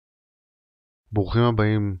ברוכים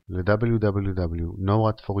הבאים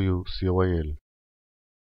ל-www.nowhatforyou.co.il.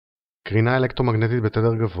 קרינה אלקטרומגנטית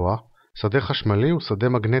בתדר גבוה, שדה חשמלי ושדה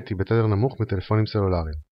מגנטי בתדר נמוך מטלפונים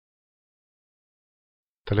סלולריים.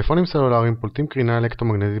 טלפונים סלולריים פולטים קרינה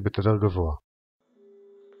אלקטרומגנטית בתדר גבוה.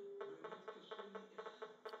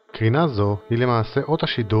 קרינה זו היא למעשה אות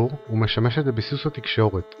השידור ומשמשת לביסוס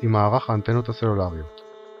התקשורת עם מערך האנטנות הסלולריות.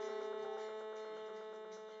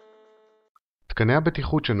 תקני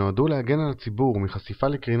הבטיחות שנועדו להגן על הציבור מחשיפה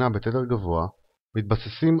לקרינה בתדר גבוה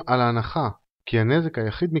מתבססים על ההנחה כי הנזק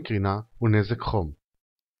היחיד מקרינה הוא נזק חום.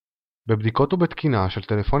 בבדיקות ובתקינה של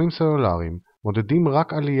טלפונים סלולריים מודדים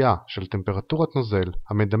רק עלייה של טמפרטורת נוזל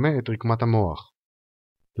המדמה את רקמת המוח.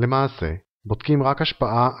 למעשה, בודקים רק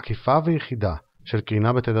השפעה עקיפה ויחידה של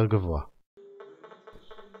קרינה בתדר גבוה.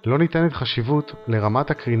 לא ניתנת חשיבות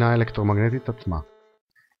לרמת הקרינה האלקטרומגנטית עצמה.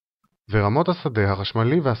 ורמות השדה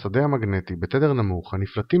החשמלי והשדה המגנטי בתדר נמוך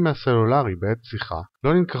הנפלטים מהסלולרי בעת שיחה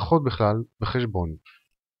לא נלקחות בכלל בחשבון.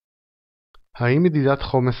 האם מדידת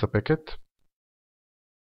חום מספקת?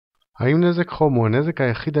 האם נזק חום הוא הנזק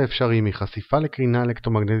היחיד האפשרי מחשיפה לקרינה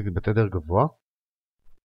אלקטרומגנטית בתדר גבוה?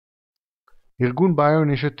 ארגון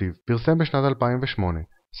ביו-אינישטיב פרסם בשנת 2008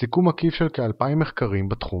 סיכום מקיף של כ-2,000 מחקרים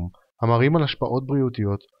בתחום המראים על השפעות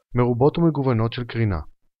בריאותיות מרובות ומגוונות של קרינה.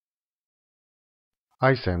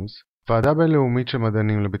 אייסמס, ועדה בינלאומית של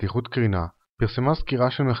מדענים לבטיחות קרינה, פרסמה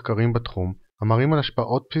סקירה של מחקרים בתחום המראים על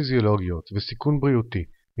השפעות פיזיולוגיות וסיכון בריאותי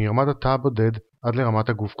מרמת התא הבודד עד לרמת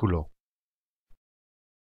הגוף כולו.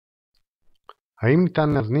 האם ניתן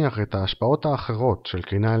להזניח את ההשפעות האחרות של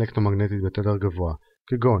קרינה אלקטרומגנטית בתדר גבוה,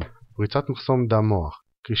 כגון פריצת מחסום דם מוח,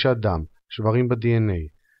 קרישת דם, שברים ב-DNA,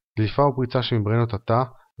 דליפה ופריצה של ממברנות התא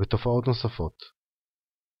ותופעות נוספות?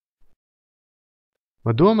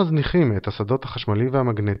 מדוע מזניחים את השדות החשמלי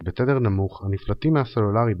והמגנטי בתדר נמוך הנפלטים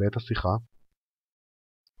מהסלולרי בעת השיחה?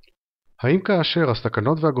 האם כאשר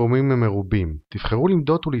הסכנות והגורמים הם מרובים, תבחרו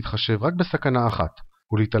למדוד ולהתחשב רק בסכנה אחת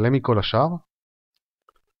ולהתעלם מכל השאר?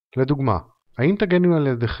 לדוגמה, האם תגנו על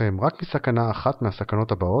ידיכם רק מסכנה אחת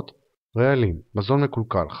מהסכנות הבאות? רעלים, מזון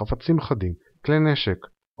מקולקל, חפצים חדים, כלי נשק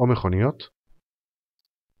או מכוניות?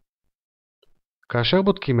 כאשר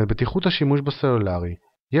בודקים את בטיחות השימוש בסלולרי,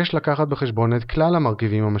 יש לקחת בחשבון את כלל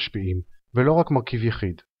המרכיבים המשפיעים, ולא רק מרכיב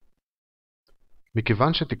יחיד.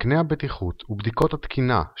 מכיוון שתקני הבטיחות ובדיקות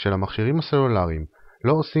התקינה של המכשירים הסלולריים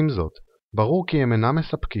לא עושים זאת, ברור כי הם אינם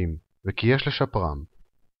מספקים, וכי יש לשפרם.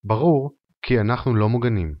 ברור כי אנחנו לא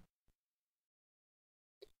מוגנים.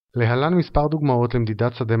 להלן מספר דוגמאות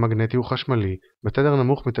למדידת שדה מגנטי וחשמלי בתדר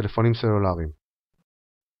נמוך מטלפונים סלולריים.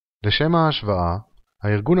 לשם ההשוואה,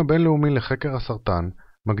 הארגון הבינלאומי לחקר הסרטן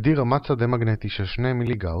מגדיר רמת שדה מגנטי של 2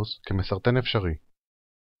 מיליגאוס כמסרטן אפשרי.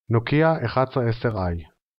 נוקיה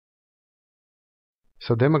 1110i.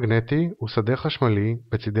 שדה מגנטי הוא שדה חשמלי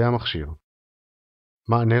בצידי המכשיר.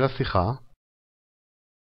 מענה לשיחה.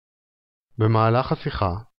 במהלך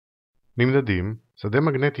השיחה נמדדים שדה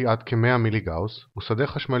מגנטי עד כ-100 מיליגאוס ושדה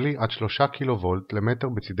חשמלי עד 3 קילוולט למטר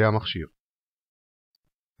בצידי המכשיר.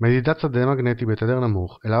 מדידת שדה מגנטי בתדר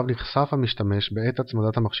נמוך אליו נחשף המשתמש בעת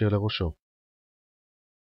הצמדת המכשיר לראשו.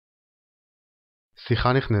 שיחה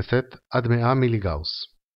נכנסת עד 100 מיליגאוס.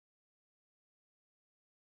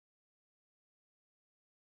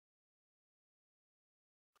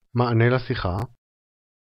 מענה לשיחה.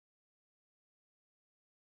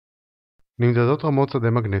 נמדדות רמות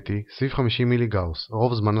שדה מגנטי סביב 50 מיליגאוס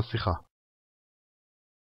רוב זמן השיחה.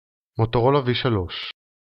 מוטורולה V3.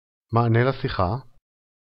 מענה לשיחה.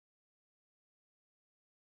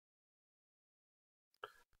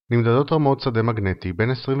 נמדדות רמות שדה מגנטי בין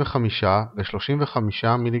 25 ל-35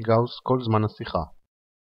 מיליגאוס כל זמן השיחה.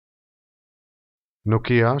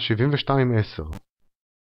 נוקיה 7210.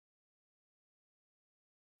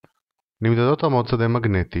 נמדדות רמות שדה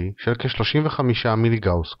מגנטי של כ-35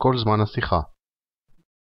 מיליגאוס כל זמן השיחה.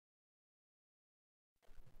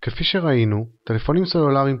 כפי שראינו, טלפונים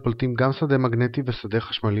סלולריים פולטים גם שדה מגנטי ושדה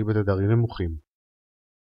חשמלי בתדרים נמוכים.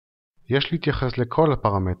 יש להתייחס לכל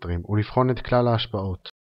הפרמטרים ולבחון את כלל ההשפעות.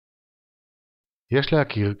 יש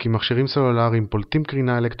להכיר כי מכשירים סלולריים פולטים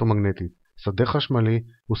קרינה אלקטרומגנטית, שדה חשמלי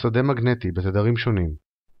ושדה מגנטי בתדרים שונים.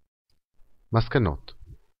 מסקנות: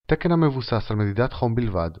 תקן המבוסס על מדידת חום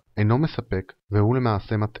בלבד אינו מספק והוא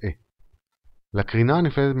למעשה מטעה. לקרינה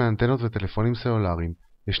הנפלטת מאנטנות וטלפונים סלולריים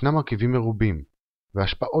ישנם מרכיבים מרובים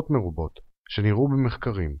והשפעות מרובות שנראו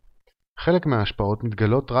במחקרים. חלק מההשפעות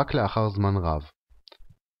מתגלות רק לאחר זמן רב.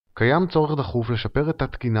 קיים צורך דחוף לשפר את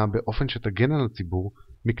התקינה באופן שתגן על הציבור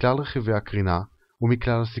מכלל רכיבי הקרינה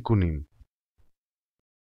ומכלל הסיכונים.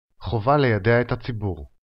 חובה לידע את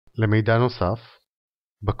הציבור. למידע נוסף,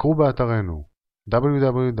 בקרו באתרנו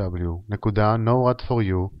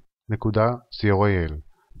www.nowhatforyou.co.il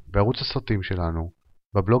בערוץ הסרטים שלנו,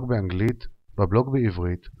 בבלוג באנגלית, בבלוג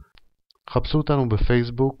בעברית. חפשו אותנו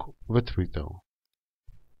בפייסבוק וטוויטר.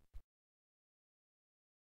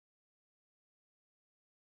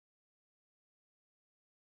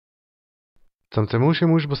 צמצמו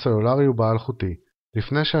שימוש בסלולרי ובאלחוטי,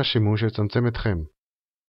 לפני שהשימוש יצמצם אתכם.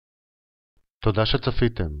 תודה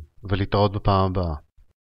שצפיתם, ולהתראות בפעם הבאה.